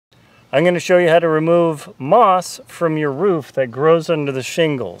I'm going to show you how to remove moss from your roof that grows under the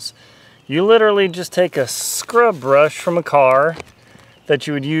shingles. You literally just take a scrub brush from a car that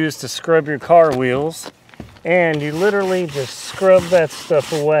you would use to scrub your car wheels, and you literally just scrub that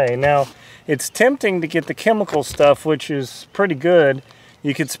stuff away. Now, it's tempting to get the chemical stuff, which is pretty good.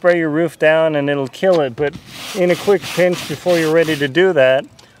 You could spray your roof down and it'll kill it, but in a quick pinch before you're ready to do that,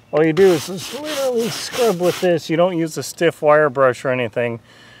 all you do is just literally scrub with this. You don't use a stiff wire brush or anything,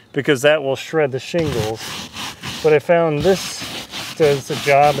 because that will shred the shingles. But I found this does the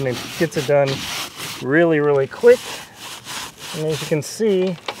job and it gets it done really, really quick. And as you can see,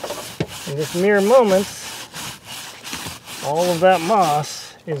 in just mere moments, all of that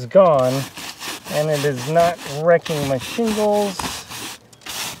moss is gone and it is not wrecking my shingles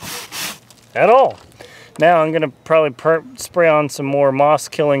at all. Now I'm going to probably spray on some more moss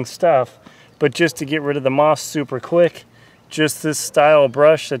killing stuff, but just to get rid of the moss super quick, just this style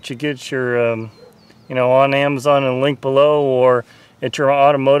brush that you get your, on Amazon and link below, or at your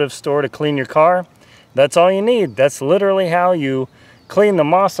automotive store to clean your car. That's all you need. That's literally how you clean the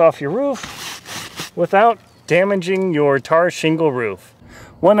moss off your roof without damaging your tar shingle roof.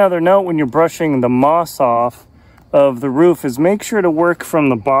 One other note when you're brushing the moss off of the roof is make sure to work from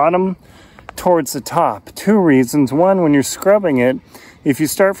the bottom towards the top. Two reasons. One, when you're scrubbing it, if you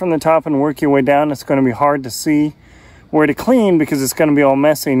start from the top and work your way down, it's going to be hard to see where to clean because it's going to be all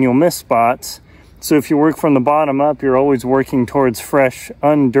messy and you'll miss spots. So if you work from the bottom up, you're always working towards fresh,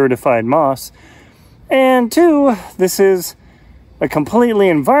 undirtified moss. And two, this is a completely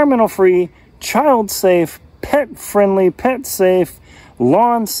environmental-free, child-safe, pet-friendly, pet-safe,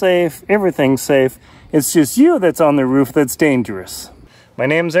 lawn-safe, everything-safe. It's just you that's on the roof that's dangerous. My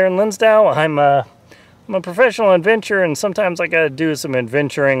name's Linsdau. I'm a professional adventurer, and sometimes I gotta do some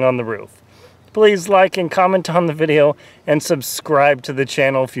adventuring on the roof. Please like and comment on the video and subscribe to the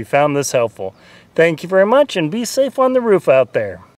channel if you found this helpful. Thank you very much, and be safe on the roof out there.